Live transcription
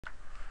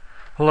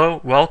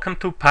Hello, welcome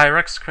to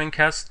PyRx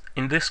screencast.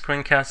 In this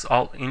screencast,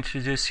 I'll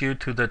introduce you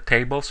to the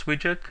tables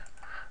widget.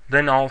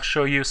 Then I'll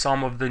show you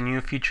some of the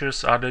new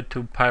features added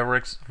to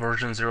PyRx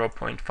version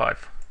 0.5.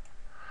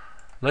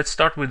 Let's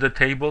start with the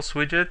tables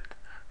widget.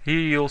 Here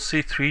you'll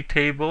see three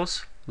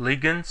tables: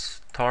 ligands,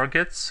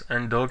 targets,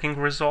 and docking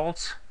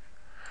results.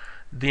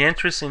 The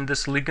entries in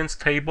this ligands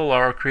table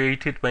are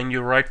created when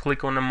you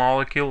right-click on a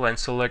molecule and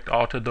select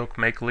Autodoc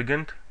Make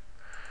Ligand.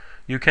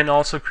 You can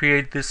also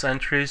create these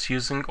entries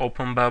using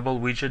OpenBabel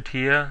widget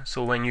here.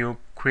 So when you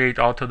create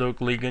Autodoc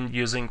ligand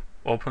using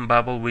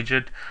OpenBabel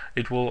widget,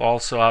 it will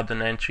also add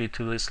an entry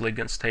to this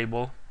ligands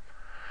table.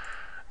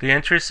 The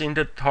entries in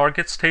the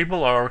targets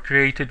table are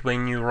created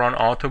when you run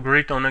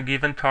AutoGrid on a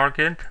given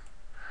target.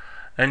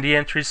 And the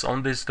entries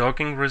on this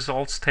docking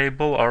results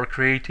table are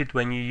created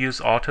when you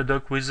use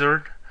Autodoc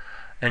Wizard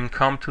and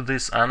come to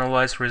this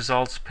Analyze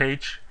Results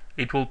page.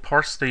 It will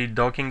parse the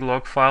docking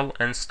log file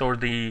and store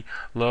the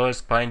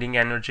lowest binding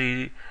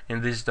energy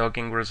in this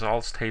docking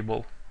results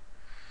table.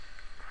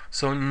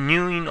 So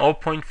new in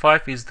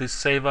 0.5 is this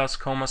save as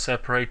comma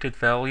separated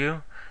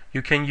value.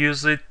 You can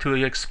use it to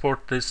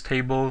export this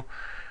table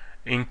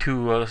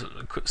into a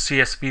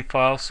CSV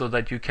file so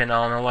that you can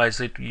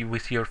analyze it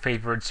with your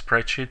favorite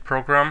spreadsheet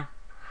program.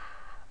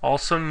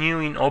 Also new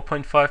in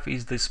 0.5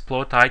 is this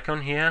plot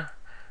icon here.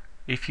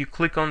 If you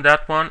click on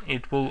that one,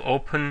 it will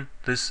open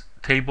this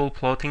table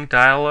plotting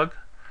dialog.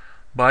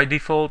 By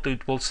default,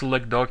 it will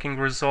select docking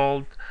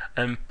result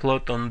and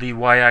plot on the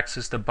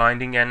y-axis the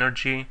binding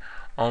energy,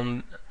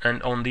 and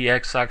on the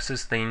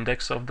x-axis the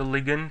index of the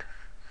ligand.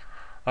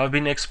 I've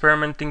been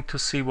experimenting to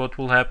see what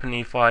will happen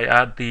if I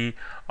add the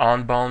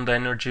unbound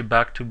energy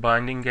back to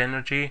binding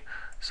energy.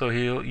 So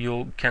here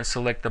you can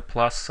select the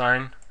plus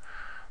sign,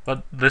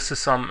 but this is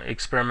some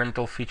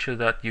experimental feature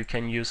that you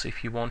can use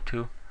if you want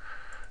to.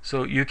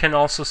 So you can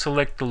also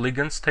select the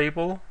ligands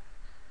table,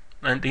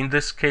 and in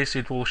this case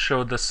it will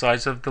show the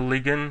size of the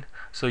ligand,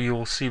 so you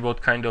will see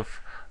what kind of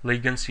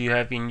ligands you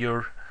have in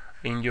your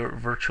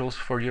virtuals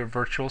for your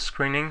virtual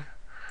screening.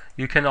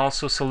 You can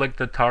also select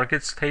the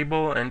targets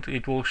table, and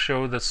it will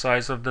show the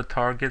size of the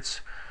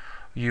targets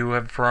you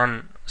have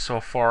run so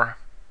far.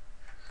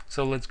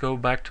 So let's go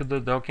back to the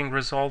docking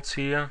results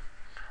here.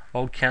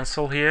 I'll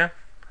cancel here.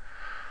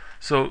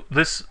 So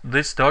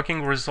this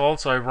docking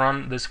results, I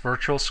run this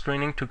virtual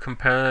screening to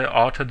compare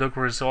Autodoc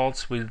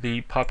results with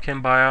the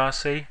PubChem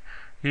bioassay.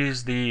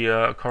 Here's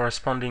the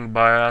corresponding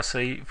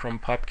bioassay from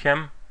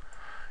PubChem.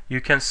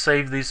 You can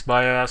save this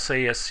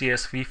bioassay as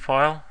CSV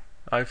file.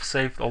 I've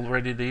saved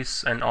already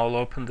this, and I'll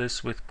open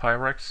this with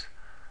PyRx.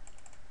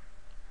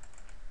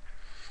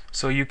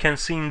 So you can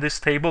see in this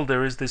table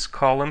there is this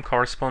column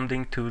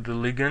corresponding to the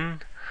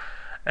ligand,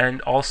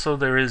 and also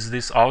there is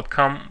this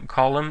outcome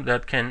column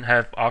that can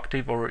have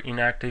active or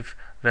inactive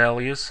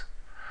values.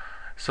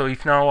 So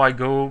if now I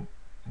go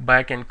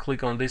back and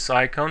click on this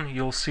icon,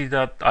 you'll see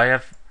that I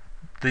have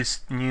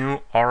this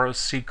new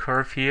ROC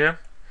curve here.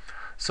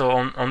 So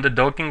on the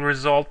docking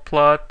result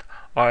plot,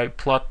 I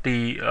plot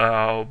the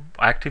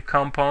active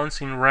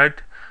compounds in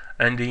red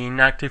and the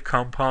inactive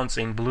compounds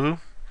in blue.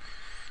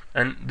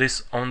 And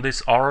on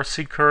this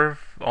ROC curve,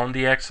 on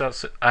the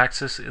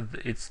x-axis,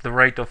 it's the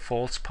rate of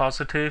false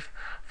positive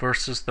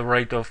versus the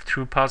rate of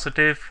true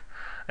positive.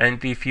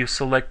 And if you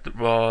select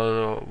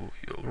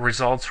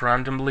results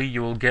randomly,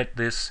 you will get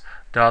this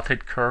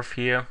dotted curve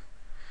here.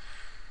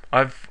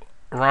 I've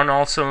run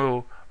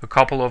also a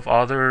couple of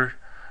other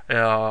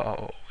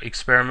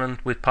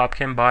experiments with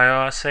PubChem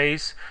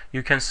bioassays.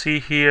 You can see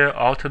here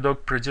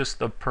Autodoc produced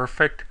the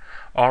perfect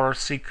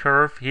ROC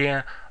curve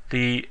here.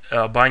 The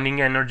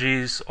binding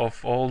energies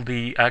of all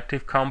the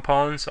active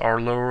compounds are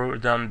lower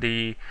than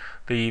the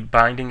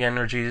binding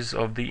energies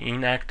of the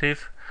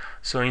inactive.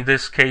 So in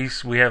this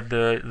case, we have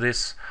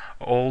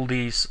all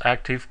these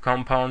active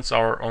compounds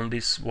are on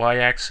this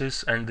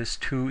y-axis, and these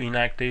two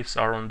inactives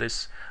are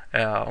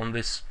on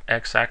this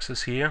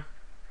x-axis here.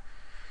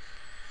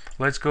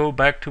 Let's go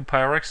back to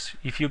PyRx.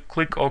 If you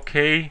click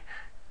OK,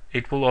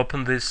 it will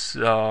open this,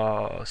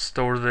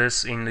 store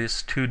this in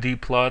this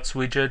 2D plots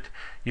widget.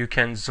 You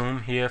can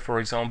zoom here, for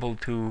example,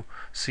 to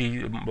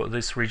see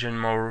this region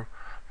more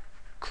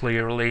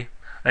clearly,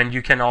 and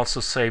you can also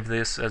save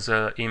this as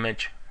an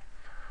image.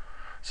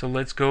 So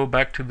let's go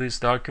back to these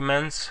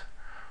documents.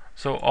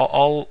 So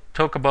I'll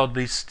talk about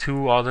these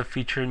two other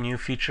new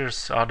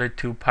features added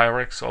to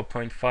PyRx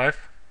 0.5.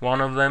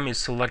 One of them is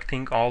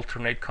selecting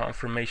alternate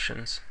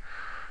conformations.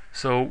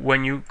 So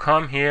when you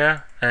come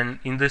here, and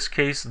in this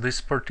case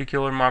this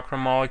particular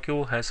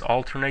macromolecule has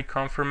alternate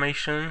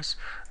conformations,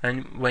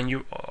 and when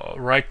you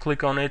right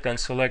click on it and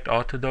select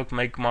Autodoc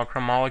Make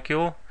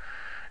Macromolecule,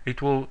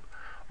 it will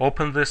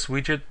open this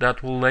widget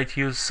that will let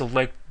you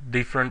select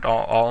different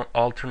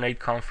alternate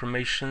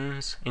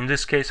conformations. In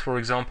this case, for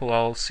example,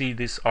 I'll see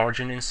this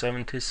arginine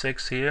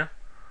 76 here.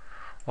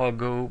 I'll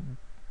go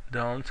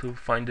down to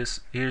find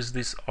this. Here's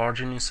this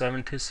arginine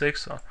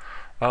 76.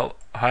 I'll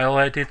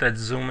highlight it and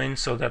zoom in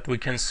so that we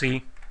can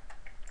see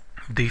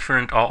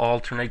different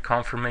alternate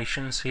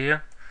conformations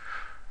here.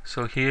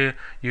 So here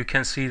you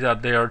can see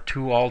that there are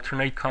two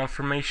alternate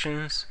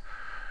conformations.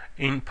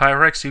 In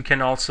PyRx you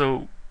can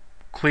also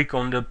click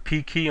on the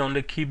P key on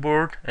the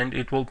keyboard and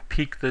it will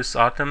pick this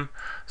atom,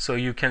 so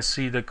you can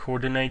see the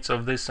coordinates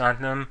of this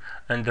atom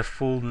and the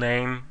full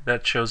name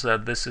that shows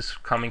that this is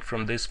coming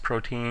from this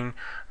protein,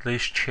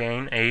 this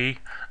chain A,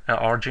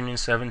 arginine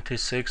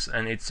 76,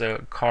 and it's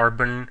a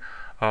carbon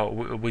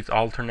with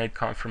alternate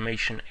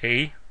conformation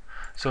A.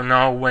 So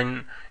now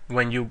when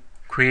you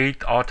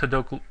create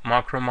Autodoc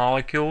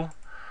macromolecule,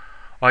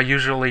 I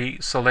usually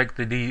select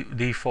the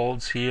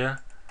defaults here.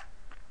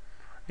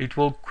 It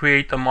will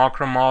create a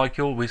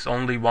macromolecule with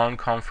only one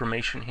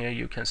conformation here.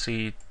 You can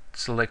see it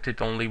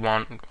selected only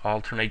one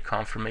alternate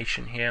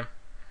conformation here.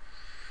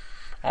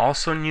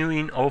 Also new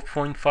in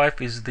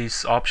 0.5 is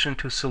this option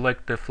to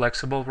select the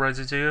flexible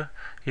residue.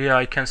 Here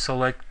I can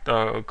select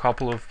a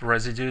couple of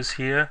residues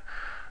here.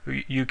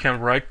 You can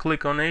right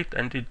click on it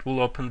and it will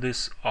open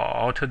this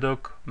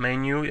Autodoc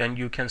menu and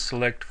you can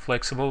select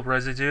flexible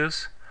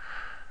residues.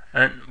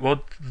 And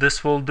what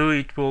this will do,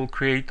 it will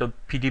create a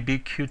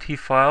PDB-QT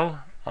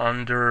file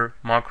under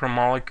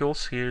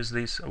macromolecules. Here's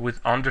this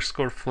with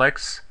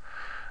 _flex,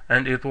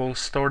 and it will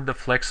store the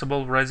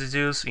flexible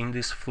residues in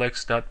this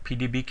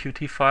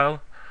flex.pdbqt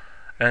file,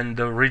 and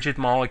the rigid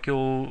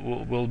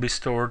molecule will be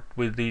stored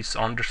with this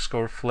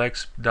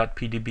 _flex.pdbqt.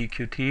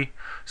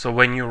 So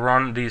when you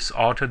run this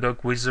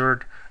Autodoc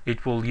wizard,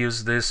 it will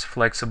use this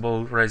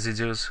flexible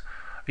residues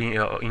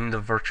in the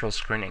virtual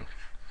screening.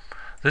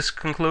 This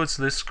concludes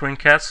this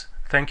screencast.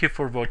 Thank you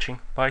for watching.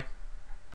 Bye.